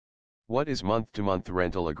What is month-to-month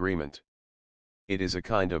rental agreement? It is a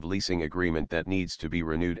kind of leasing agreement that needs to be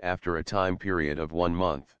renewed after a time period of 1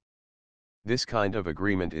 month. This kind of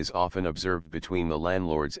agreement is often observed between the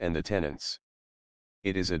landlords and the tenants.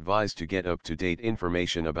 It is advised to get up-to-date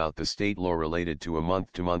information about the state law related to a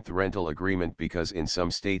month-to-month rental agreement because in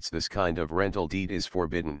some states this kind of rental deed is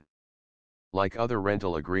forbidden. Like other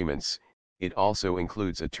rental agreements, it also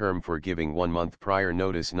includes a term for giving 1 month prior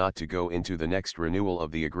notice not to go into the next renewal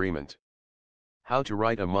of the agreement. How to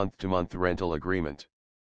write a month-to-month rental agreement?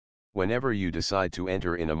 Whenever you decide to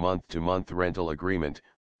enter in a month-to-month rental agreement,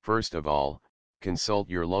 first of all, consult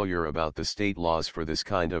your lawyer about the state laws for this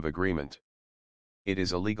kind of agreement. It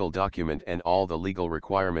is a legal document and all the legal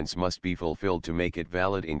requirements must be fulfilled to make it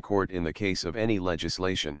valid in court in the case of any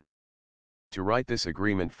legislation. To write this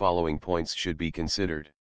agreement, following points should be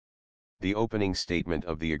considered. The opening statement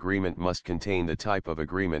of the agreement must contain the type of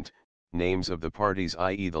agreement, names of the parties,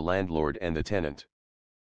 i.e. the landlord and the tenant.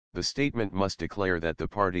 The statement must declare that the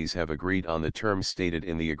parties have agreed on the terms stated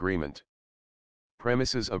in the agreement.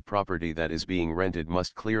 Premises of property that is being rented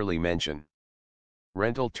must clearly mention.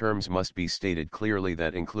 Rental terms must be stated clearly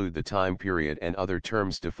that include the time period and other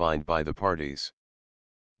terms defined by the parties.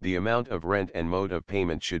 The amount of rent and mode of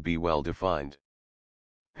payment should be well defined.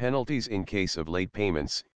 Penalties in case of late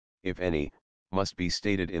payments, if any, must be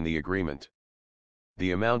stated in the agreement.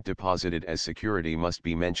 The amount deposited as security must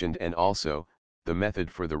be mentioned, and also, the method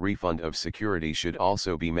for the refund of security should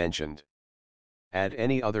also be mentioned. Add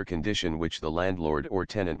any other condition which the landlord or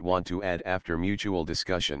tenant want to add after mutual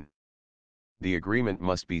discussion. The agreement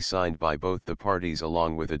must be signed by both the parties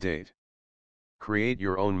along with a date. Create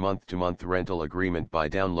your own month-to-month rental agreement by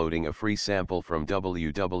downloading a free sample from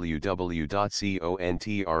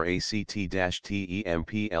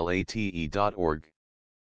www.contract-template.org.